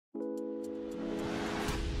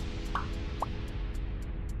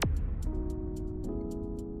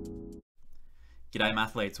G'day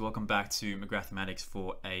mathletes, welcome back to Mathematics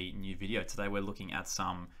for a new video. Today we're looking at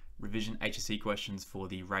some revision HSC questions for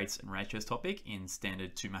the rates and ratios topic in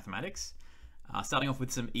Standard 2 Mathematics. Starting off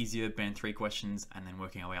with some easier Band 3 questions and then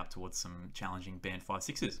working our way up towards some challenging Band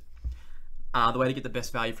 5/6s. The way to get the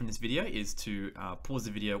best value from this video is to pause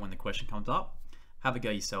the video when the question comes up, have a go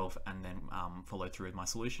yourself, and then follow through with my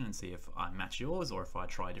solution and see if I match yours or if I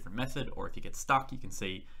try a different method, or if you get stuck, you can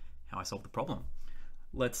see how I solve the problem.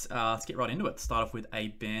 Let's get right into it. Start off with a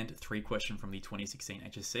Band 3 question from the 2016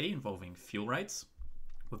 HSC involving fuel rates.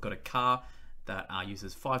 We've got a car that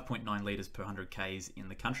uses 5.9 litres per 100 Ks in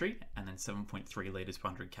the country and then 7.3 litres per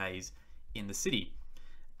 100 Ks in the city.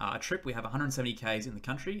 A trip, we have 170 Ks in the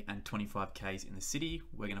country and 25 Ks in the city.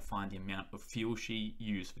 We're going to find the amount of fuel she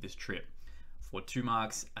used for this trip for 2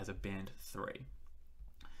 marks as a Band 3.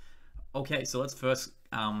 Okay, so let's first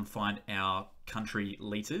find our country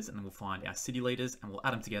litres, and then we'll find our city litres, and we'll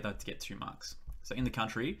add them together to get 2 marks. So in the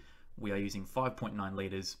country, we are using 5.9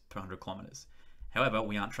 litres per 100 kilometres. However,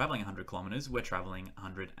 we aren't travelling 100 kilometres, we're travelling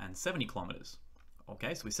 170 kilometres.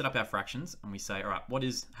 Okay, so we set up our fractions and we say, all right, what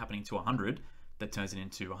is happening to 100 that turns it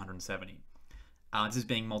into 170? This is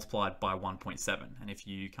being multiplied by 1.7, and if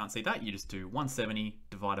you can't see that, you just do 170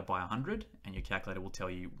 divided by 100, and your calculator will tell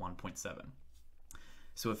you 1.7.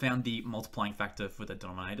 So we've found the multiplying factor for the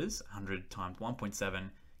denominators. 100 times 1.7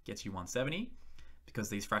 gets you 170. Because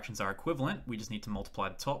these fractions are equivalent, we just need to multiply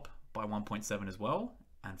the top by 1.7 as well,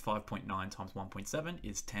 and 5.9 times 1.7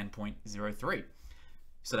 is 10.03.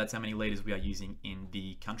 So that's how many litres we are using in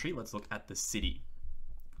the country. Let's look at the city.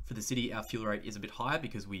 For the city, our fuel rate is a bit higher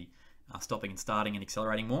because we are stopping and starting and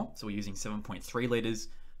accelerating more. So we're using 7.3 litres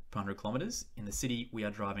per 100 kilometres. In the city, we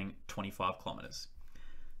are driving 25 kilometres.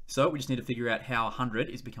 So we just need to figure out how 100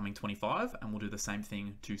 is becoming 25, and we'll do the same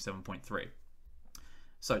thing to 7.3.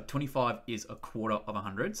 So 25 is a quarter of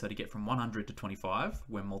 100. So to get from 100 to 25,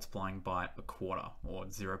 we're multiplying by a quarter, or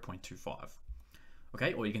 0.25.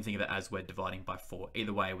 Okay, or you can think of it as we're dividing by 4.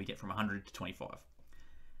 Either way, we get from 100 to 25.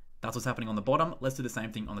 That's what's happening on the bottom. Let's do the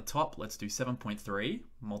same thing on the top. Let's do 7.3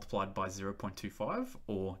 multiplied by 0.25,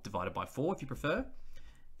 or divided by 4 if you prefer.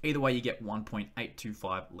 Either way, you get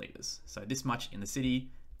 1.825 litres. So this much in the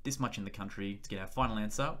city, this much in the country. To get our final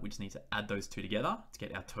answer, we just need to add those two together to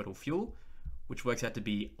get our total fuel, which works out to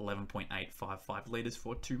be 11.855 litres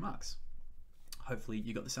for 2 marks. Hopefully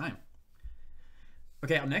you got the same.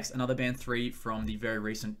 Okay, up next, another Band 3 from the very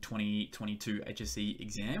recent 2022 HSC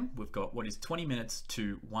exam. We've got what is 20 minutes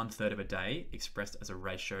to 1/3 of a day expressed as a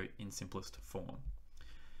ratio in simplest form.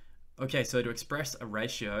 Okay, so to express a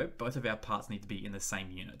ratio, both of our parts need to be in the same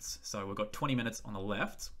units. So we've got 20 minutes on the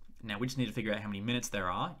left. Now we just need to figure out how many minutes there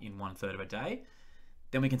are in 1/3 of a day.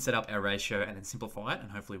 Then we can set up our ratio and then simplify it,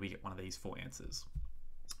 and hopefully we get one of these 4 answers.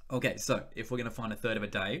 Okay, so if we're going to find 1/3 of a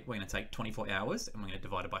day, we're going to take 24 hours and we're going to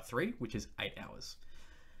divide it by 3, which is 8 hours.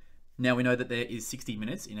 Now we know that there is 60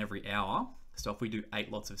 minutes in every hour. So if we do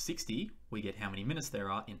 8 lots of 60, we get how many minutes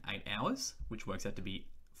there are in 8 hours, which works out to be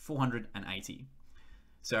 480.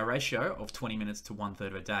 So our ratio of 20 minutes to 1/3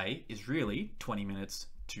 of a day is really 20 minutes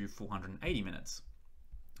to 480 minutes.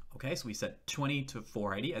 Okay, so we set 20 to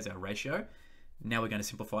 480 as our ratio. Now we're going to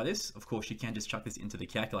simplify this. Of course, you can just chuck this into the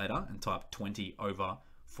calculator and type 20 over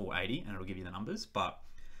 480 and it'll give you the numbers. But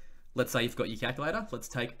let's say you've got your calculator. Let's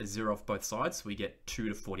take a 0 off both sides. So we get 2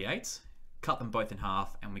 to 48, cut them both in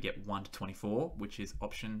half, and we get 1 to 24, which is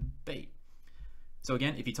option B. So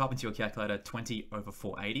again, if you type into your calculator 20 over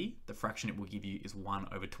 480, the fraction it will give you is 1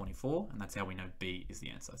 over 24, and that's how we know B is the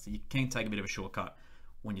answer. So you can take a bit of a shortcut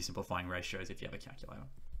when you're simplifying ratios if you have a calculator.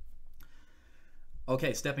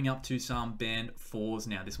 Okay, stepping up to some Band 4s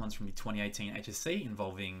now. This one's from the 2018 HSC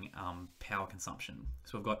involving power consumption.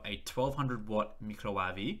 So we've got a 1200 watt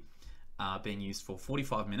microwave being used for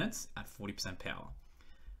 45 minutes at 40% power.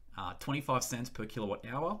 25 cents per kilowatt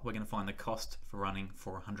hour. We're going to find the cost for running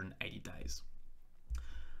for 180 days.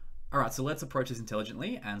 All right, so let's approach this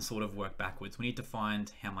intelligently and sort of work backwards. We need to find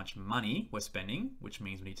how much money we're spending, which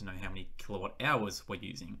means we need to know how many kilowatt hours we're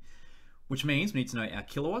using. Which means we need to know our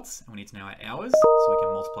kilowatts and we need to know our hours so we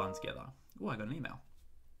can multiply them together. Oh, I got an email.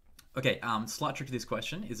 Okay, slight trick to this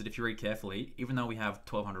question is that if you read carefully, even though we have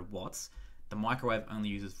 1200 watts, the microwave only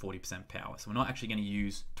uses 40% power. So we're not actually going to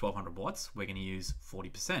use 1200 watts, we're going to use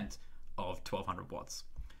 40% of 1200 watts,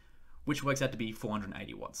 which works out to be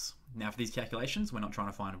 480 watts. Now for these calculations, we're not trying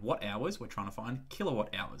to find watt hours, we're trying to find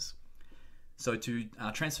kilowatt hours. So to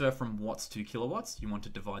transfer from watts to kilowatts, you want to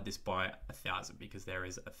divide this by 1,000 because there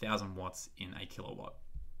is 1,000 watts in a kilowatt.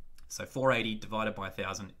 So 480 divided by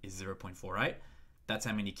 1,000 is 0.48. That's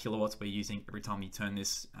how many kilowatts we're using every time you turn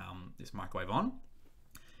this, this microwave on.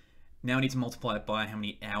 Now we need to multiply it by how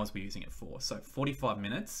many hours we're using it for. So 45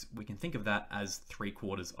 minutes, we can think of that as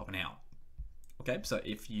 3/4 of an hour. Okay, so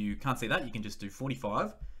if you can't see that, you can just do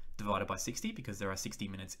 45 divided by 60 because there are 60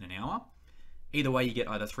 minutes in an hour. Either way, you get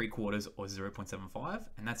either 3/4 or 0.75,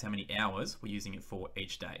 and that's how many hours we're using it for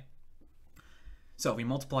each day. So if we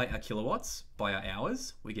multiply our kilowatts by our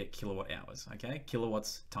hours, we get kilowatt hours, okay?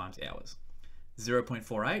 Kilowatts times hours.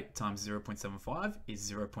 0.48 times 0.75 is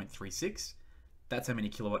 0.36. That's how many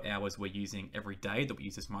kilowatt hours we're using every day that we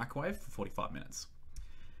use this microwave for 45 minutes.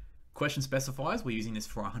 Question specifies we're using this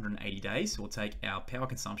for 180 days, so we'll take our power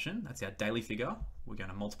consumption, that's our daily figure, we're going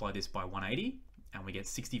to multiply this by 180, and we get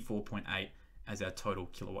 64.8 as our total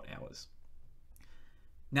kilowatt hours.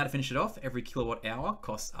 Now to finish it off, every kilowatt hour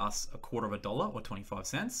costs us $0.25 or 25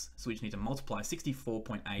 cents, so we just need to multiply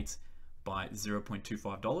 64.8 by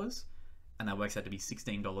 $0.25, and that works out to be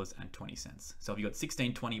 $16.20. So if you got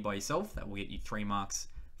 16.20 by yourself, that will get you 3 marks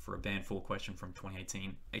for a Band 4 question from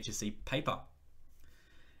 2018 HSC paper.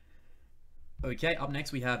 Okay, up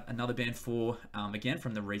next we have another Band 4, again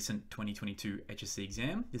from the recent 2022 HSC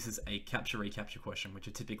exam. This is a capture-recapture question, which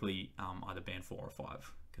are typically either Band 4 or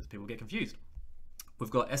 5, because people get confused. We've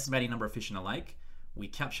got estimating number of fish in a lake. We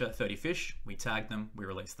capture 30 fish, we tag them, we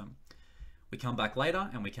release them. We come back later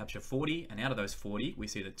and we capture 40, and out of those 40, we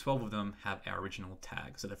see that 12 of them have our original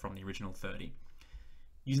tag, so they're from the original 30.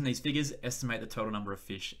 Using these figures, estimate the total number of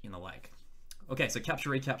fish in the lake. Okay, so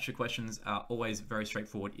capture-recapture questions are always very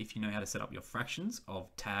straightforward if you know how to set up your fractions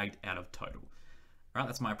of tagged out of total. All right,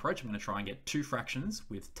 that's my approach. I'm going to try and get 2 fractions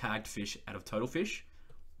with tagged fish out of total fish.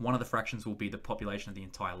 One of the fractions will be the population of the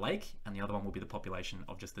entire lake, and the other one will be the population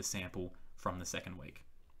of just the sample from the second week.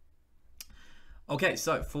 Okay,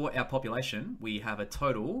 so for our population, we have a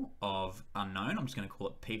total of unknown. I'm just going to call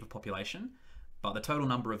it P for population, but the total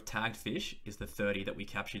number of tagged fish is the 30 that we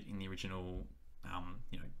captured in the original,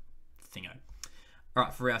 thingo. All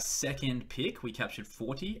right, for our second pick, we captured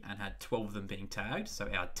 40 and had 12 of them being tagged. So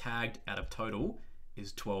our tagged out of total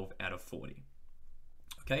is 12 out of 40.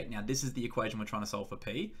 Okay, now this is the equation we're trying to solve for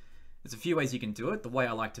P. There's a few ways you can do it. The way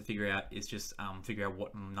I like to figure out is just figure out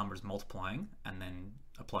what number is multiplying and then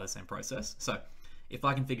apply the same process. So if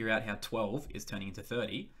I can figure out how 12 is turning into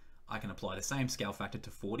 30, I can apply the same scale factor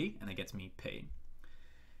to 40 and it gets me P.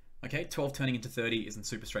 Okay, 12 turning into 30 isn't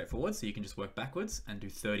super straightforward, so you can just work backwards and do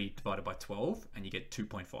 30 divided by 12 and you get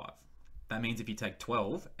 2.5. That means if you take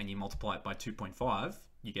 12 and you multiply it by 2.5,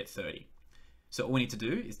 you get 30. So all we need to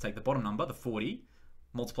do is take the bottom number, the 40,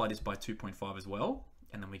 multiply this by 2.5 as well,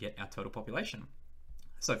 and then we get our total population.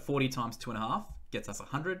 So 40 times 2.5 gets us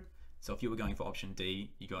 100. So if you were going for option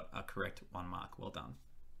D, you got a correct 1 mark. Well done.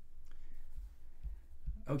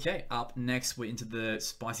 Okay, up next we're into the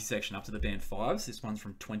spicy section, up to the Band 5s. This one's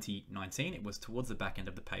from 2019. It was towards the back end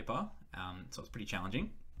of the paper, so it's pretty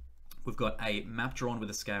challenging. We've got a map drawn with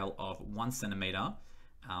a scale of 1 centimeter.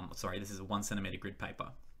 This is a 1 centimeter grid paper.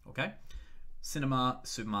 Okay, cinema,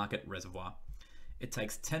 supermarket, reservoir. It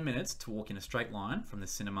takes 10 minutes to walk in a straight line from the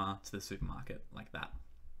cinema to the supermarket, like that,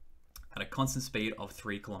 at a constant speed of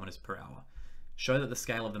 3 kilometers per hour. Show that the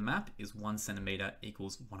scale of the map is 1 centimeter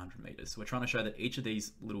equals 100 meters. So we're trying to show that each of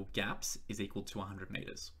these little gaps is equal to 100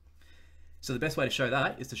 meters. So the best way to show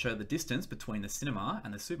that is to show the distance between the cinema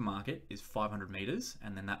and the supermarket is 500 meters,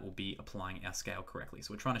 and then that will be applying our scale correctly.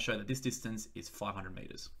 So we're trying to show that this distance is 500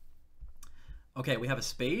 meters. Okay, we have a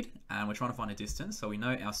speed and we're trying to find a distance. So we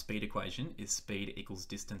know our speed equation is speed equals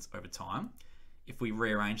distance over time. If we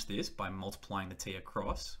rearrange this by multiplying the t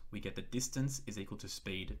across, we get that distance is equal to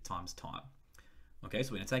speed times time. Okay,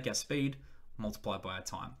 so we're going to take our speed, multiply by our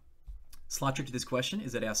time. Slight trick to this question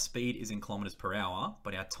is that our speed is in kilometers per hour,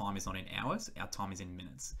 but our time is not in hours, our time is in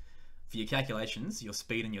minutes. For your calculations, your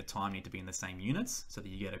speed and your time need to be in the same units so that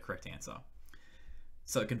you get a correct answer.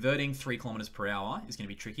 So converting 3 kilometers per hour is going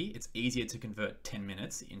to be tricky. It's easier to convert 10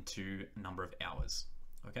 minutes into a number of hours.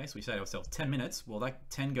 Okay, so we say to ourselves 10 minutes, well that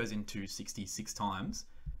 10 goes into 66 times,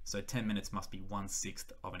 so 10 minutes must be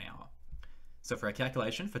 1/6 of an hour. So for our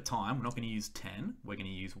calculation for time, we're not going to use 10, we're going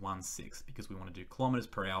to use 1/6 because we want to do kilometers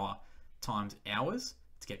per hour times hours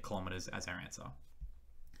to get kilometers as our answer.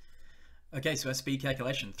 Okay, so our speed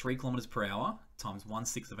calculation, 3 kilometers per hour times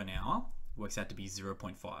 1/6 of an hour works out to be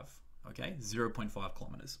 0.5. Okay, 0.5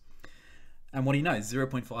 kilometers. And what do you know?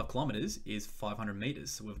 0.5 kilometers is 500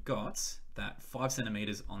 meters. So we've got that 5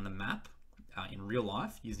 centimeters on the map in real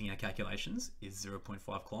life using our calculations is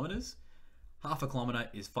 0.5 kilometers. Half a kilometer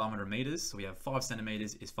is 500 meters. So we have 5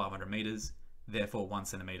 centimeters is 500 meters. Therefore, 1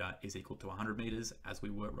 centimeter is equal to 100 meters as we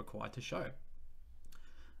were required to show.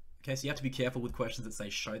 Okay, so you have to be careful with questions that say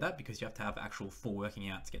show that because you have to have actual full working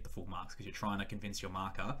out to get the full marks because you're trying to convince your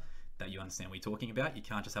marker that you understand what you're talking about. You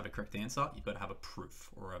can't just have a correct answer. You've got to have a proof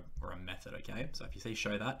or a method, okay? So if you see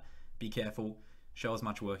show that, be careful. Show as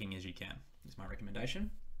much working as you can is my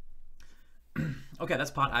recommendation. Okay,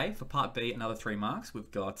 that's part A. For part B, another 3 marks.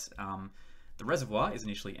 We've got the reservoir is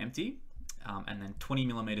initially empty, and then 20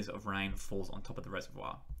 millimeters of rain falls on top of the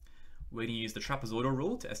reservoir. We're going to use the trapezoidal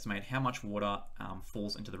rule to estimate how much water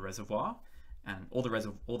falls into the reservoir, and all the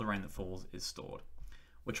rain that falls is stored.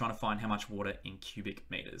 We're trying to find how much water in cubic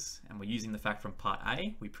meters, and we're using the fact from part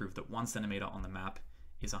A. We proved that 1 centimeter on the map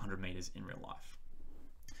is 100 meters in real life.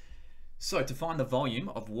 So to find the volume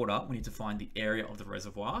of water, we need to find the area of the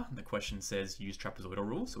reservoir. The question says use trapezoidal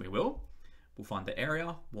rule, so we will. We'll find the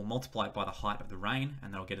area, we'll multiply it by the height of the rain,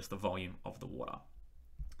 and that'll get us the volume of the water.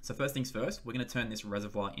 So first things first, we're going to turn this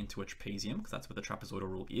reservoir into a trapezium, because that's what the trapezoidal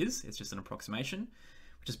rule is. It's just an approximation,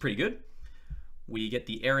 which is pretty good. We get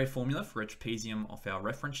the area formula for a trapezium off our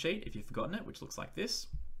reference sheet, if you've forgotten it, which looks like this.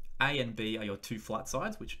 A and B are your 2 flat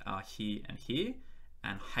sides, which are here and here,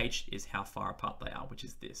 and H is how far apart they are, which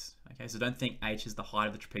is this. Okay, so don't think H is the height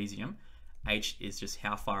of the trapezium. H is just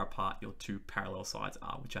how far apart your 2 parallel sides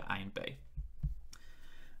are, which are A and B.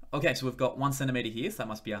 Okay, so we've got 1 centimeter here, so that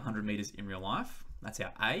must be 100 meters in real life. That's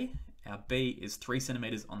our A. Our B is 3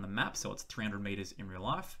 centimeters on the map, so it's 300 meters in real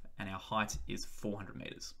life, and our height is 400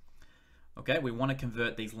 meters. Okay, we want to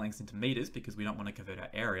convert these lengths into meters because we don't want to convert our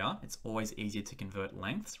area. It's always easier to convert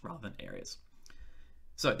lengths rather than areas.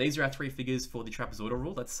 So these are our 3 figures for the trapezoidal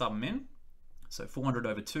rule. Let's sum them in. So 400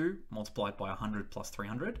 over 2 multiplied by 100 plus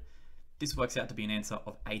 300. This works out to be an answer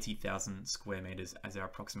of 80,000 square meters as our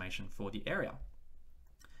approximation for the area.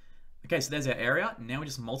 Okay, so there's our area. Now we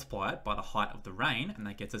just multiply it by the height of the rain, and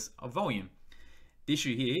that gets us a volume. The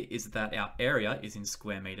issue here is that our area is in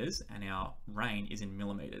square meters and our rain is in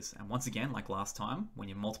millimeters. And once again, like last time, when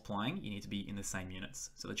you're multiplying, you need to be in the same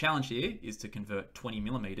units. So the challenge here is to convert 20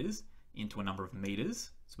 millimeters into a number of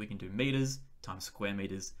meters. So we can do meters times square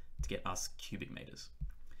meters to get us cubic meters.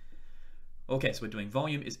 Okay, so we're doing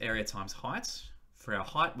volume is area times height. For our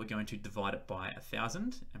height, we're going to divide it by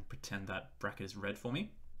 1,000 and pretend that bracket is red for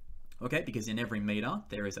me. Okay, because in every meter,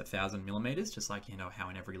 there is 1,000 millimeters, just like you know how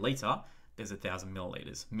in every liter, there's 1,000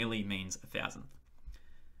 milliliters. Milli means 1,000th.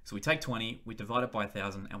 So we take 20, we divide it by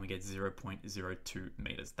 1,000, and we get 0.02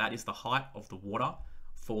 meters. That is the height of the water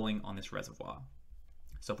falling on this reservoir.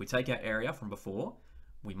 So if we take our area from before,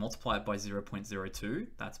 we multiply it by 0.02,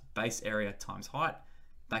 that's base area times height.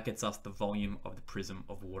 That gets us the volume of the prism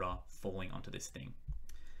of water falling onto this thing.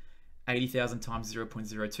 80,000 times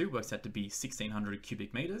 0.02 works out to be 1,600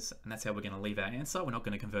 cubic meters, and that's how we're going to leave our answer. We're not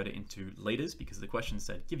going to convert it into liters because the question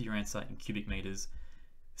said give your answer in cubic meters.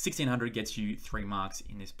 1,600 gets you 3 marks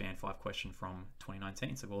in this band 5 question from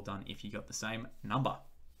 2019, so well done if you got the same number.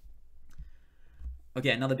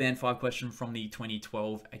 Okay, another band 5 question from the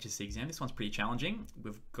 2012 HSC exam. This one's pretty challenging.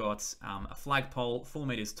 We've got a flagpole 4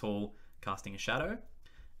 meters tall casting a shadow.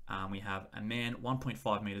 We have a man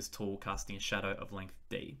 1.5 meters tall casting a shadow of length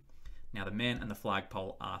D. Now the man and the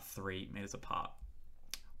flagpole are 3 meters apart.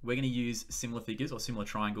 We're going to use similar figures or similar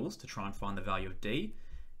triangles to try and find the value of D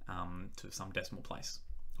to some decimal place.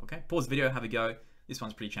 Okay, pause the video, have a go. This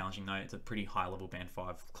one's pretty challenging though. It's a pretty high level band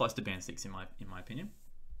 5, close to band 6 in my opinion.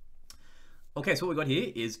 Okay, so what we've got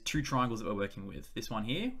here is 2 triangles that we're working with. This one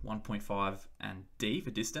here, 1.5 and D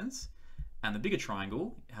for distance. And the bigger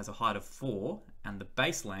triangle has a height of 4 and the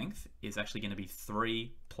base length is actually going to be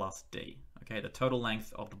 3 plus D. Okay, the total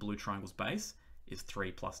length of the blue triangle's base is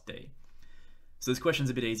 3 plus D. So this question's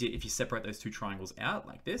a bit easier if you separate those 2 triangles out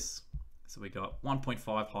like this. So we got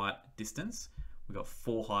 1.5 height distance, we got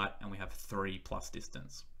 4 height, and we have 3 plus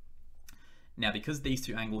distance. Now because these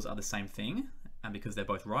 2 angles are the same thing, and because they're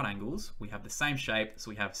both right angles, we have the same shape, so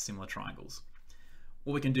we have similar triangles.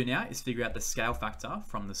 What we can do now is figure out the scale factor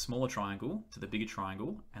from the smaller triangle to the bigger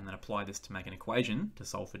triangle, and then apply this to make an equation to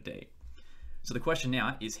solve for D. So the question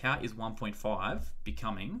now is how is 1.5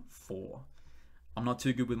 becoming 4? I'm not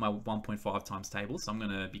too good with my 1.5 times table, so I'm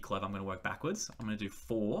going to be clever. I'm going to work backwards. I'm going to do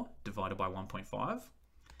 4 divided by 1.5.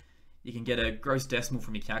 You can get a gross decimal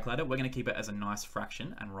from your calculator. We're going to keep it as a nice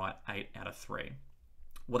fraction and write 8 out of 3.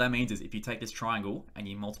 What that means is if you take this triangle and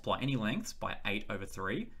you multiply any lengths by 8 over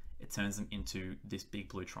 3, it turns them into this big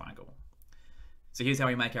blue triangle. So here's how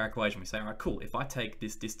we make our equation. We say, all right, cool. If I take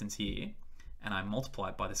this distance here and I multiply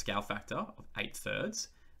it by the scale factor of 8/3,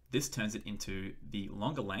 this turns it into the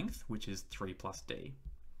longer length, which is 3 plus D.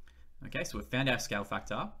 Okay, so we've found our scale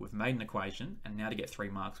factor, we've made an equation, and now to get 3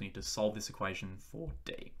 marks, we need to solve this equation for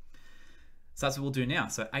D. So that's what we'll do now.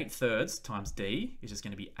 So 8/3 times D is just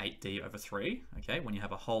going to be 8D over 3. Okay, when you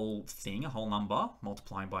have a whole thing, a whole number,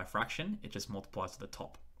 multiplying by a fraction, it just multiplies to the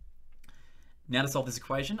top. Now to solve this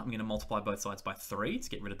equation, I'm going to multiply both sides by 3 to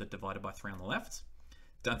get rid of the divided by 3 on the left.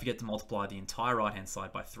 Don't forget to multiply the entire right-hand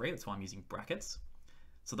side by 3, that's why I'm using brackets.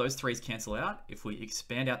 So those 3's cancel out. If we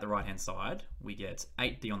expand out the right-hand side, we get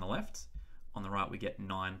 8d on the left. On the right, we get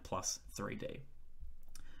 9 plus 3d.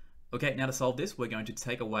 Okay, now to solve this, we're going to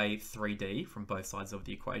take away 3d from both sides of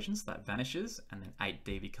the equation, so that vanishes, and then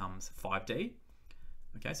 8d becomes 5d.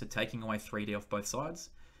 Okay, so taking away 3d off both sides.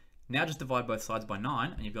 Now just divide both sides by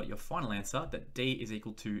 9, and you've got your final answer that d is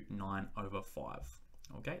equal to 9 over 5.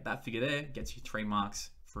 Okay, that figure there gets you 3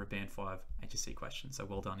 marks for a Band 5 HSC question. So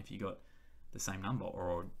well done if you got the same number,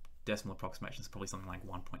 or decimal approximation is probably something like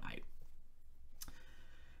 1.8.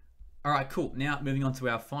 All right, cool. Now moving on to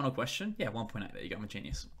our final question. Yeah, 1.8, there you go, I'm a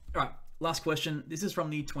genius. All right, last question. This is from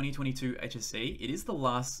the 2022 HSC. It is the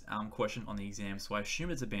last question on the exam, so I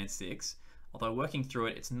assume it's a Band 6. Although working through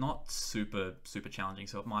it, it's not super challenging,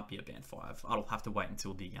 so it might be a Band 5. I'll have to wait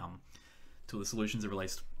until the solutions are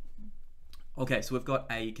released. Okay, so we've got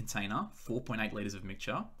a container, 4.8 liters of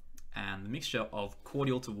mixture, and the mixture of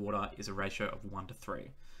cordial to water is a ratio of 1 to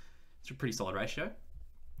 3. It's a pretty solid ratio.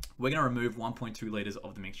 We're going to remove 1.2 liters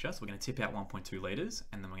of the mixture, so we're going to tip out 1.2 liters,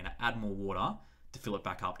 and then we're going to add more water to fill it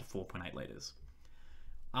back up to 4.8 liters.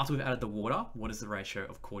 After we've added the water, what is the ratio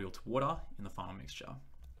of cordial to water in the final mixture?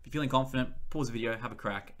 If you're feeling confident, pause the video, have a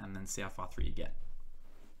crack, and then see how far through you get.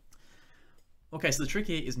 Okay, so the trick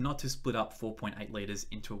here is not to split up 4.8 liters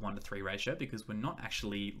into a 1 to 3 ratio, because we're not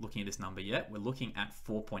actually looking at this number yet. We're looking at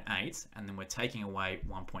 4.8, and then we're taking away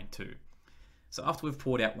 1.2. So after we've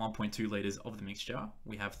poured out 1.2 liters of the mixture,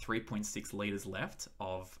 we have 3.6 liters left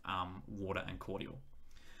of water and cordial.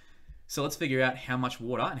 So let's figure out how much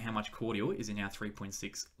water and how much cordial is in our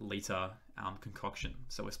 3.6 liter concoction.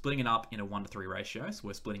 So we're splitting it up in a 1 to 3 ratio. So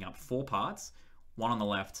we're splitting up 4 parts, 1 on the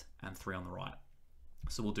left and 3 on the right.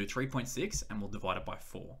 So we'll do 3.6 and we'll divide it by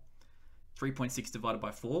 4. 3.6 divided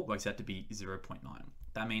by 4 works out to be 0.9.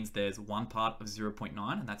 That means there's 1 part of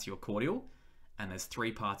 0.9 and that's your cordial, and there's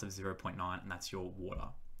 3 parts of 0.9 and that's your water.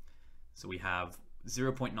 So we have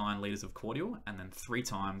 0.9 liters of cordial, and then 3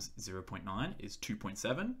 times 0.9 is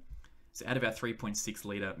 2.7. So out of our 3.6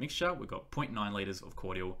 liter mixture, we've got 0.9 liters of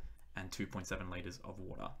cordial and 2.7 liters of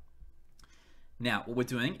water. Now, what we're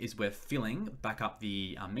doing is we're filling back up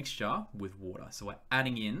the mixture with water. So we're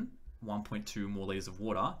adding in 1.2 more liters of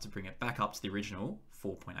water to bring it back up to the original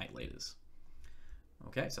 4.8 liters.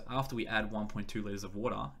 Okay, so after we add 1.2 liters of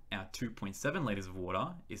water, our 2.7 liters of water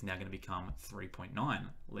is now going to become 3.9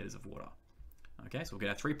 liters of water. Okay, so we'll get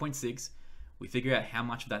our 3.6. We figure out how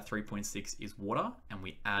much of that 3.6 is water, and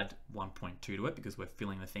we add 1.2 to it because we're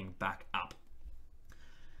filling the thing back up.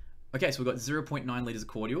 Okay, so we've got 0.9 liters of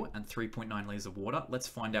cordial and 3.9 liters of water. Let's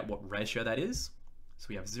find out what ratio that is. So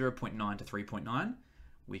we have 0.9 to 3.9.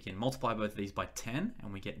 We can multiply both of these by 10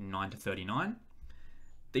 and we get 9 to 39.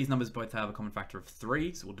 These numbers both have a common factor of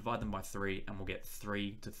 3, so we'll divide them by 3 and we'll get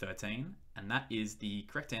 3 to 13. And that is the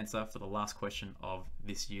correct answer for the last question of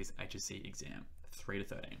this year's HSC exam, 3 to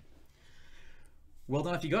 13. Well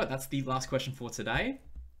done if you got it. That's the last question for today.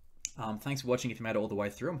 Thanks for watching if you made it all the way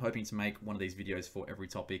through. I'm hoping to make one of these videos for every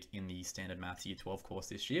topic in the Standard Maths Year 12 course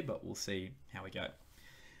this year, but we'll see how we go.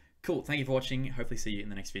 Cool, thank you for watching. Hopefully see you in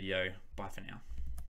the next video. Bye for now.